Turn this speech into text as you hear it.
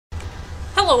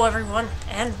Hello everyone,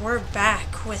 and we're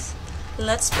back with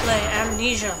Let's Play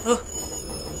Amnesia. Ugh.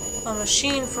 A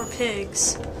machine for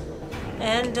pigs.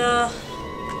 And,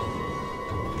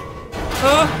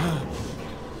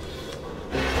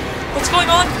 what's going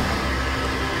on?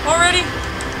 Already?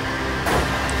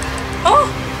 Oh!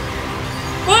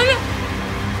 What?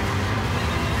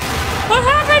 What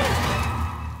happened?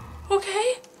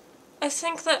 Okay. I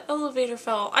think the elevator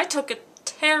fell. I took a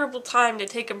terrible time to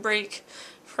take a break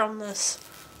from this.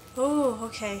 Oh,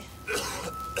 okay.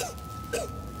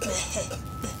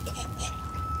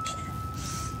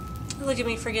 Look at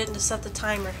me forgetting to set the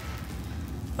timer.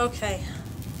 Okay.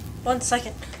 1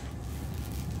 second.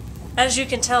 As you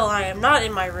can tell, I am not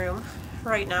in my room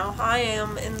right now. I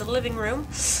am in the living room.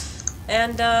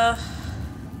 And,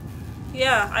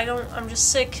 yeah, I'm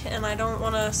just sick and I don't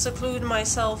want to seclude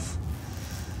myself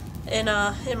in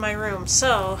my room.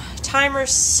 So,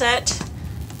 timer's set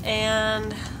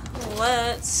and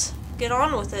let's get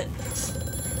on with it.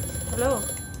 Hello.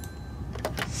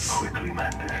 Quickly,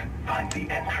 Mandus. Find the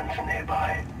entrance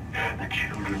nearby. The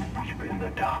children weep in the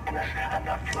darkness, and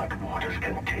the floodwaters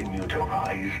continue to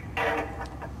rise.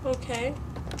 Okay.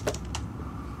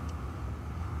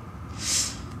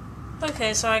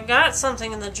 Okay, so I got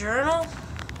something in the journal.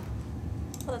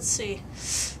 Let's see.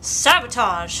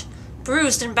 Sabotage.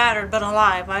 Bruised and battered but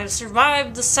alive, I have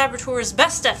survived the saboteur's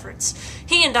best efforts.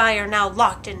 He and I are now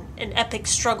locked in an epic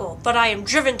struggle, but I am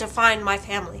driven to find my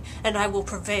family, and I will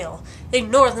prevail.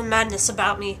 Ignore the madness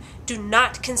about me. Do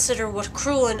not consider what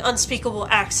cruel and unspeakable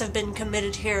acts have been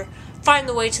committed here. Find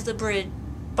the way to the bridge.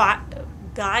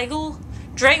 Beagle?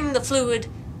 Drain the fluid.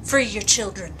 Free your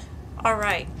children.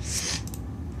 Alright.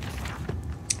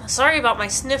 Sorry about my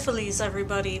snifflies,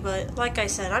 everybody, but like I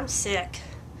said, I'm sick.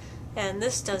 And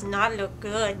this does not look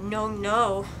good. No,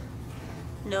 no.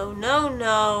 No, no,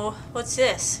 no. What's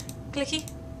this?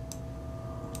 Clicky?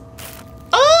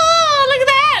 Oh, look at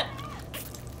that!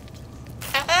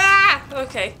 Ah!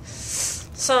 Okay.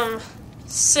 Some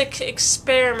sick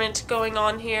experiment going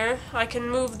on here. I can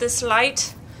move this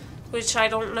light, which I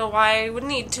don't know why I would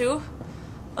need to.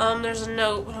 There's a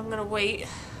note, but I'm gonna wait.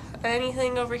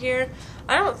 Anything over here?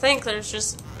 I don't think there's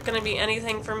just gonna be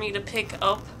anything for me to pick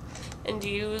up and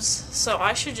use, so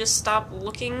I should just stop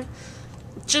looking.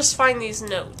 Just find these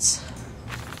notes,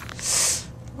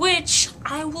 which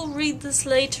I will read this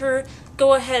later.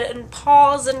 Go ahead and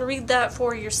pause and read that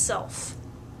for yourself.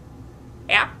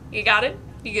 Yeah, you got it?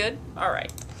 You good?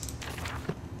 Alright.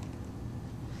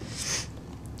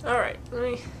 Alright, let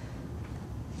me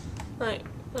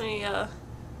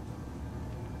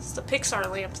it's the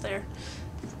Pixar lamp there.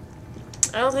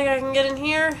 I don't think I can get in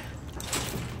here.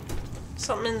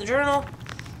 Something in the journal.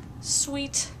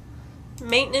 Sweet.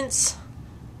 Maintenance.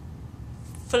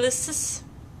 Felicis.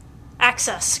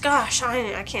 Access. Gosh,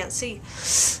 I can't see.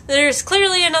 There's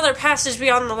clearly another passage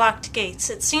beyond the locked gates.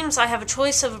 It seems I have a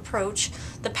choice of approach.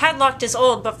 The padlock is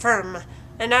old but firm,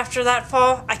 and after that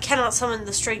fall, I cannot summon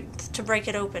the strength to break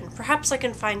it open. Perhaps I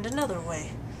can find another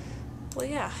way. Well,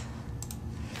 yeah.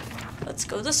 Let's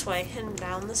go this way and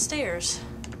down the stairs.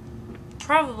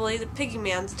 Probably the piggy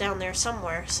man's down there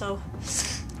somewhere, so...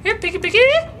 Here, piggy piggy!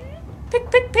 Pig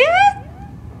pig pig!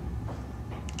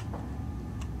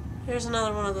 Here's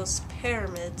another one of those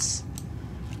pyramids.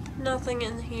 Nothing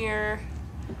in here.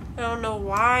 I don't know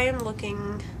why I'm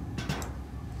looking.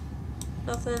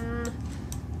 Nothing.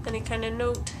 Any kind of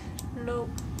note? Nope.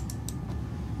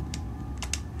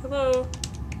 Hello?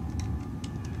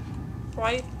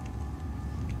 Why?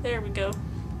 There we go.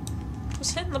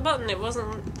 Just hitting the button, it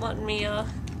wasn't letting me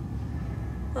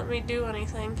do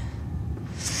anything.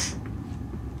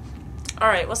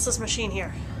 Alright, what's this machine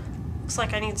here? Looks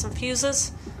like I need some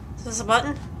fuses. Is this a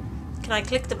button? Can I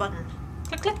click the button?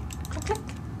 Click, click, click, click.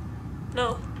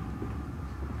 No.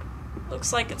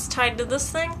 Looks like it's tied to this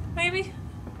thing, maybe?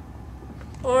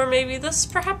 Or maybe this,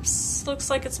 perhaps? Looks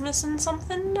like it's missing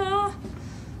something.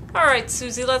 Alright,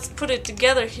 Susie, let's put it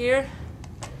together here.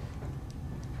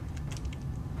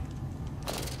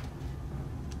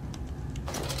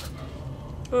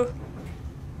 Ooh.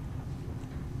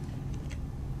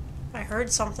 I heard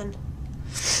something.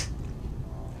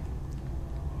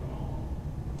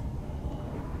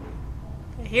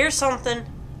 I hear something.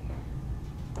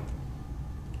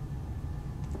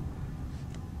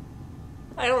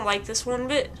 I don't like this one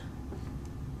bit.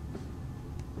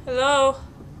 Hello?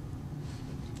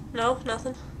 No,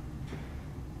 nothing.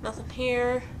 Nothing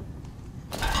here.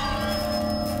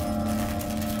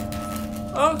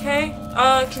 Okay,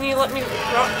 can you let me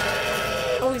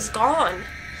Oh, he's gone.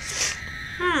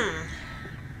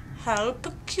 How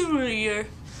peculiar.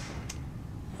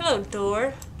 Hello,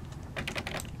 door.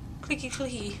 Clicky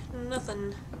clicky.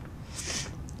 Nothing.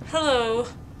 Hello,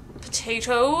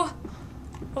 potato.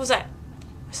 What was that?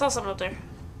 I saw something up there.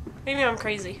 Maybe I'm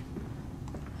crazy.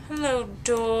 Hello,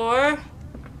 door.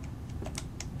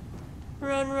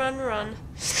 Run, run, run.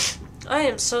 I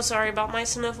am so sorry about my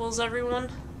sniffles, everyone.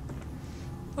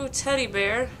 Oh, teddy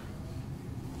bear.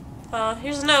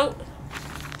 Here's a note.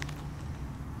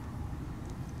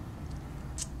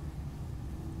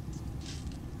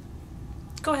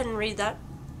 Go ahead and read that.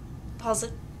 Pause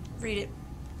it. Read it.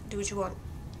 Do what you want.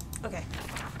 Okay.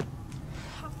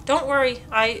 Don't worry.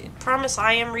 I promise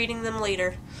I am reading them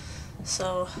later.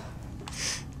 So...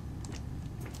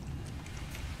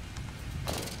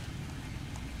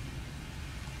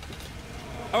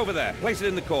 Over there. Place it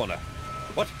in the corner.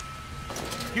 What?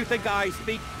 You think I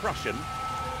speak Prussian?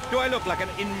 Do I look like an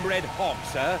inbred hog,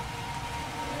 sir?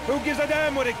 Who gives a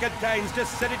damn what it contains?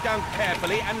 Just set it down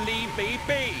carefully and leave me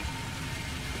be.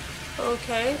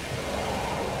 Okay.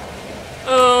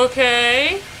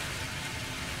 Okay.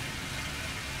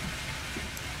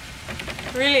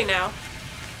 Really now?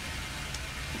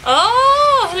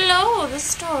 Oh, hello!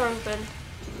 This door open.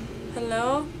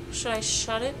 Hello? Should I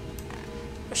shut it?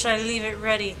 Or should I leave it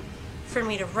ready for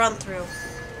me to run through?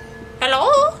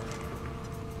 Hello?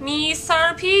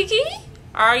 Mr. Piggy?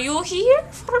 Are you here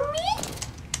for me?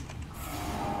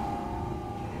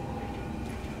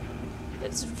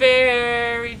 It's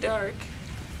very dark.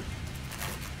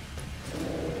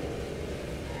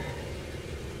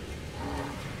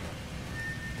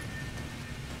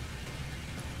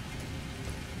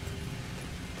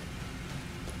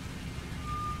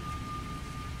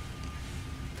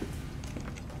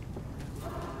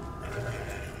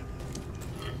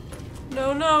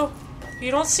 No, no.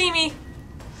 You don't see me.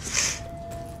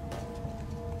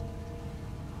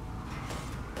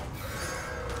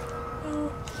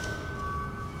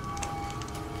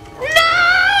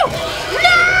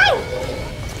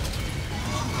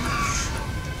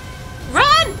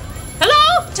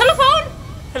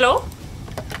 Hello?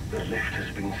 The lift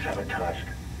has been sabotaged.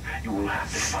 You will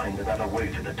have to find another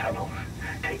way to the tunnels.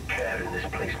 Take care in this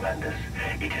place, Mandus.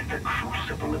 It is the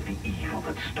crucible of the evil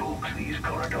that stalks these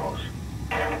corridors.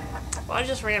 Well, I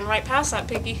just ran right past that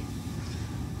piggy.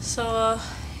 So,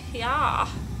 yeah.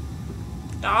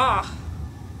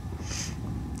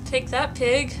 Take that,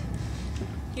 pig.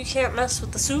 You can't mess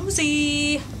with the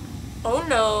Siouxsie. Oh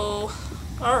no.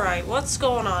 Alright, what's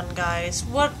going on, guys?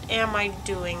 What am I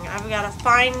doing? I've got to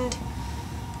find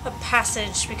a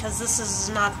passage because this is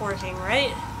not working,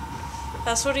 right?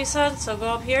 That's what he said, so go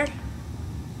up here.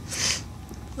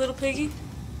 Little piggy.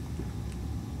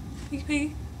 Piggy,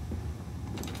 piggy.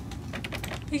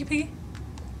 Piggy, piggy.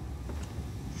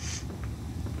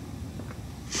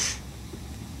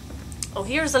 Oh,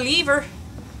 here's a lever.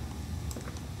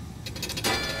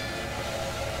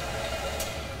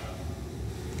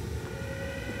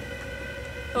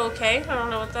 Okay, I don't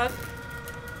know what that...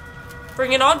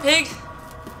 Bring it on, pig!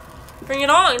 Bring it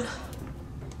on!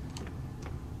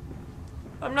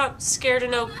 I'm not scared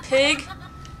of no pig.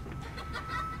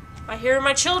 I hear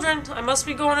my children. I must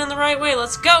be going in the right way.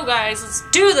 Let's go, guys. Let's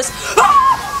do this.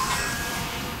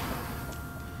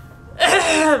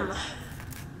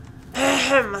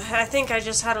 I think I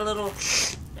just had a little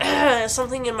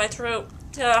something in my throat.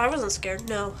 I wasn't scared.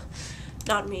 No,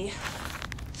 not me.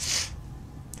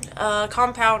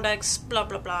 Compound X, blah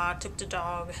blah blah, took the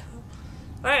dog.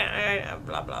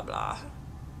 Blah blah blah.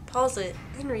 Pause it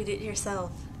and read it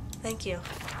yourself. Thank you.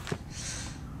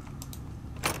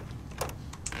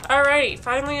 Alright,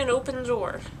 finally an open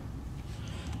door.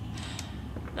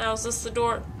 Now is this the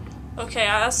door? Okay,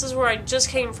 this is where I just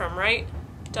came from, right?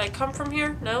 Did I come from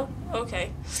here? No?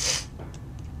 Okay.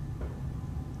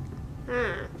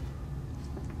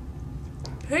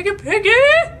 Piggy piggy!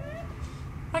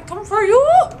 I come for you!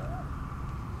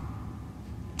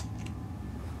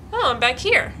 Oh, I'm back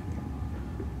here.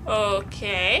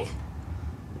 Okay.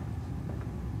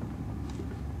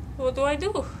 What do I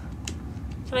do?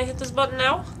 Can I hit this button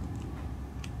now?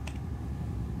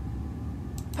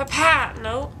 Papa!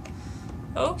 No.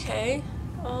 Okay.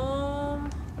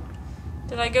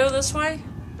 Did I go this way?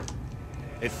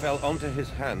 It fell onto his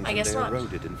hands I guess and they not.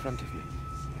 eroded in front of you.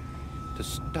 To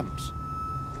stumps.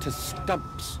 To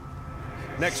stumps.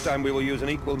 Next time we will use an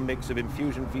equal mix of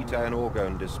infusion vitae and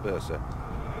orgone disperser.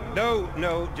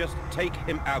 No, just take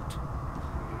him out.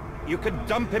 You could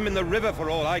dump him in the river for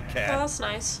all I care. Oh, that's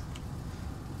nice.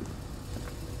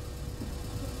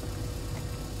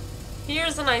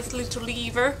 Here's a nice little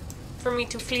lever for me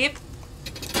to flip.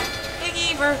 A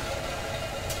lever.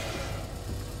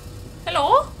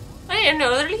 Hello? Hey,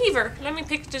 another lever. Let me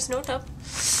pick this note up.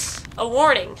 A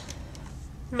warning.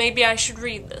 Maybe I should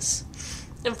read this.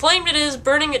 Inflamed it is,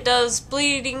 burning it does,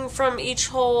 bleeding from each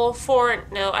hole for...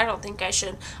 No, I don't think I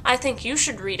should. I think you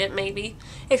should read it, maybe.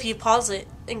 If you pause it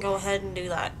and go ahead and do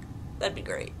that. That'd be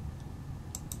great.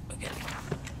 Okay.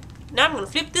 Now I'm gonna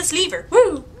flip this lever.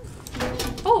 Woo!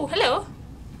 Oh, hello.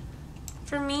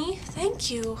 For me?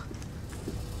 Thank you.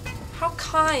 How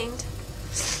kind.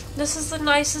 This is the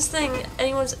nicest thing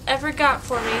anyone's ever got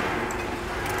for me.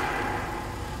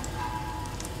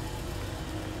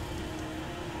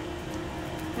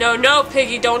 No, no,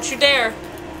 Piggy, don't you dare.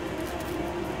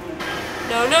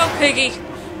 No, no, Piggy.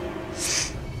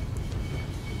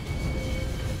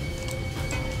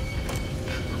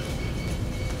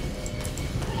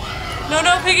 No,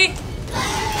 no, Piggy.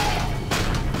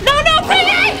 No, no,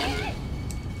 Piggy!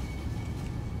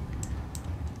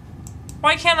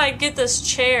 Why can't I get this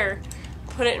chair?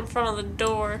 Put it in front of the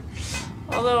door.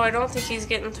 Although I don't think he's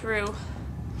getting through.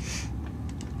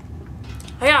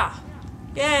 Oh yeah!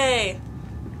 Yay!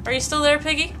 Are you still there,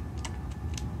 Piggy?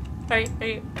 Are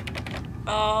you?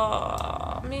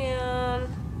 Oh, man.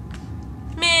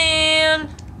 Man!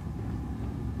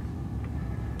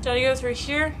 Did I go through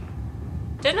here?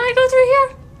 Didn't I go through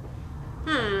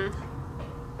here?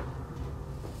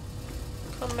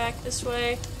 Come back this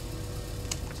way.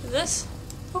 To this?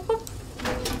 Whoop, whoop.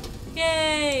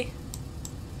 Yay!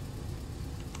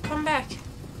 Come back.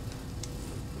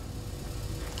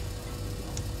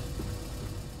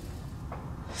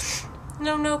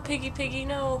 No, no, Piggy, Piggy,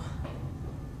 no.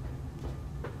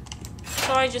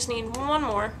 So I just need one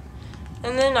more.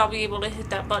 And then I'll be able to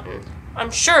hit that button. I'm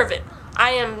sure of it.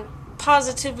 I am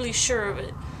positively sure of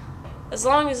it. As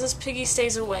long as this Piggy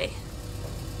stays away.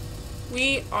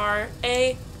 We are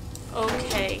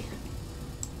A-okay.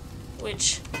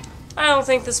 Which, I don't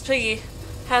think this Piggy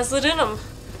has it in him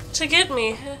to get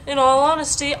me. In all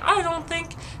honesty, I don't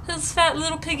think his fat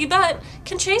little piggy butt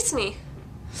can chase me.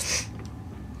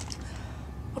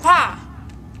 Papa!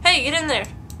 Hey, get in there.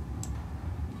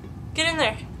 Get in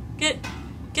there. Get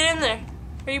in there.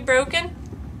 Are you broken?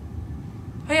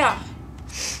 Oh yeah.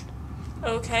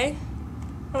 Okay.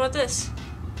 What about this?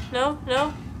 No?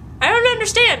 No? I don't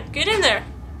understand. Get in there.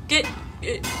 Get.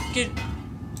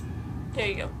 There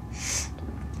you go.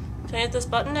 Can I hit this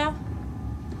button now?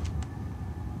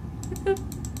 Boop,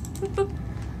 boop, boop, boop.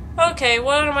 Okay,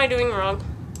 what am I doing wrong?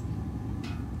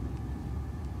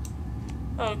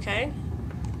 Okay.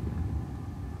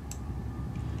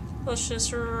 Let's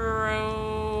just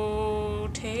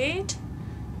rotate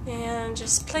and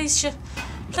just place you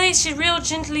real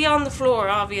gently on the floor,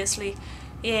 obviously.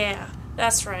 Yeah,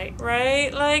 that's right.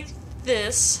 Right like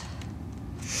this.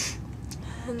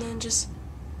 And then just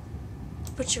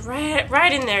put you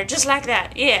right in there, just like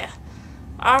that. Yeah.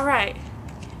 Alright.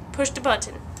 Push the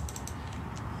button.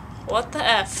 What the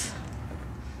F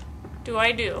do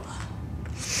I do?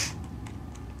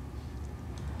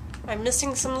 I'm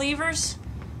missing some levers?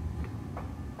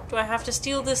 Do I have to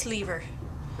steal this lever?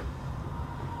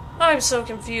 I'm so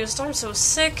confused. I'm so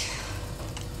sick.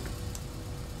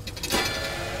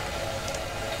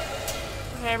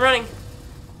 Okay, I'm running.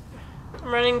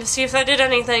 I'm running to see if I did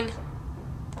anything.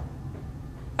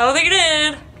 I don't think I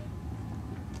did.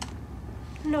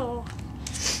 No.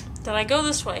 Did I go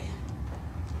this way?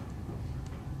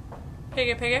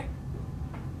 Piggy.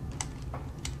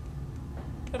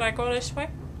 Did I go this way?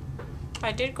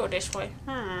 I did go this way.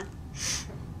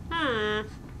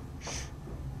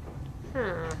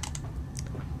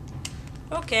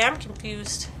 Okay, I'm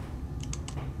confused.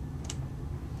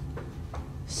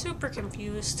 Super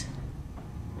confused.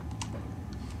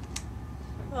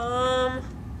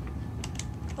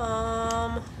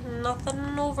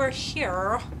 Nothing over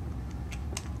here.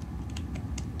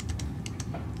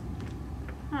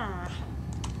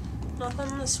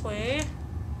 Nothing this way.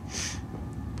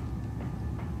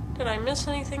 Did I miss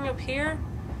anything up here?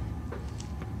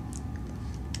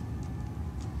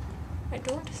 I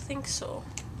don't think so.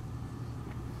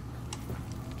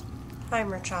 Hi,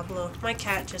 Merchablo. My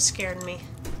cat just scared me. You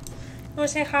wanna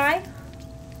say hi?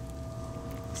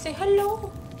 Say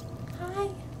hello. Hi,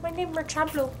 my name's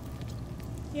Merchablo.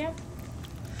 Yeah?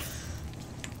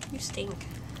 You stink.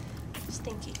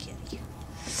 Stinky kitty.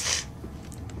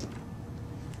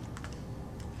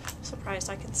 Surprised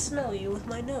I can smell you with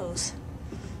my nose.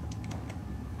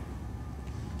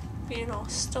 Being all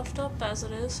stuffed up as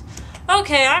it is.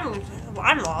 Okay, I'm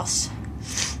lost.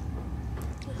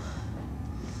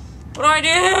 What do I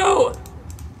do?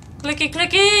 Clicky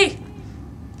clicky!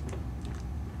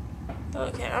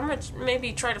 Okay, I'm gonna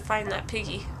maybe try to find that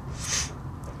piggy.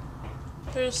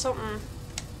 There's something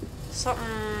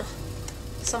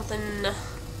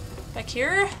back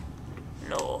here?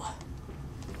 No.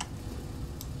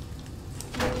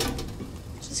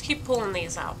 keep pulling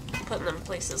these out, putting them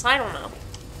places. I don't know.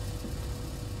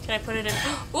 Can I put it in?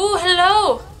 Ooh,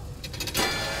 hello!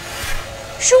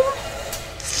 Shoo!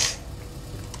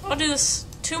 I'll do this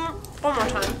one more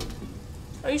time.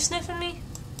 Are you sniffing me?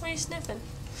 Why are you sniffing?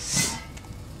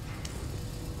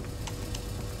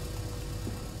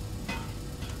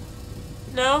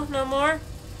 No? No more?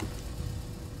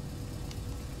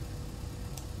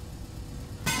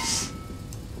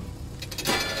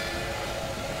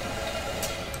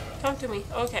 Come to me.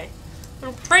 Okay.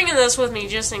 I'm bringing this with me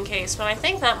just in case, but I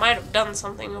think that might have done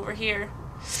something over here.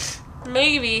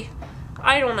 Maybe.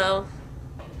 I don't know.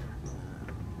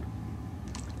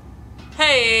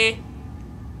 Hey!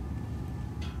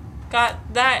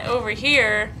 Got that over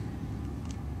here,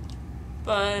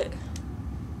 but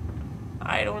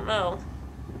I don't know.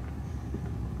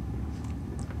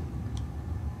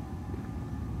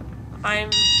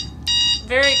 I'm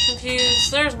very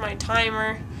confused. There's my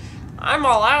timer. I'm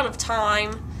all out of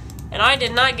time, and I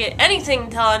did not get anything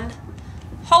done.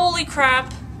 Holy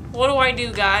crap. What do I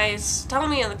do, guys? Tell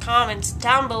me in the comments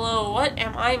down below. What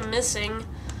am I missing?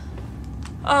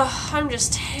 I'm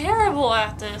just terrible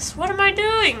at this. What am I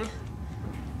doing?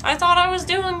 I thought I was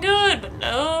doing good, but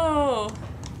no.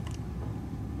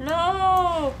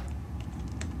 No.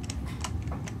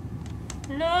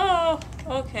 No.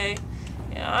 Okay.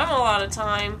 Yeah, I'm all out of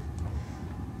time.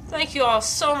 Thank you all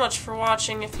so much for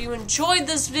watching. If you enjoyed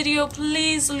this video,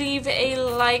 please leave a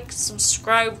like,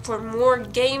 subscribe for more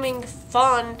gaming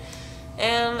fun,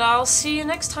 and I'll see you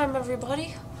next time,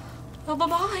 everybody. Well,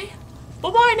 bye-bye.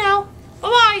 Bye-bye now.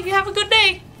 Bye-bye. You have a good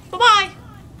day. Bye-bye.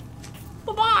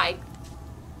 Bye-bye.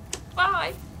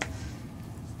 Bye.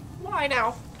 Bye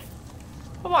now.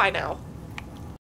 Bye-bye now.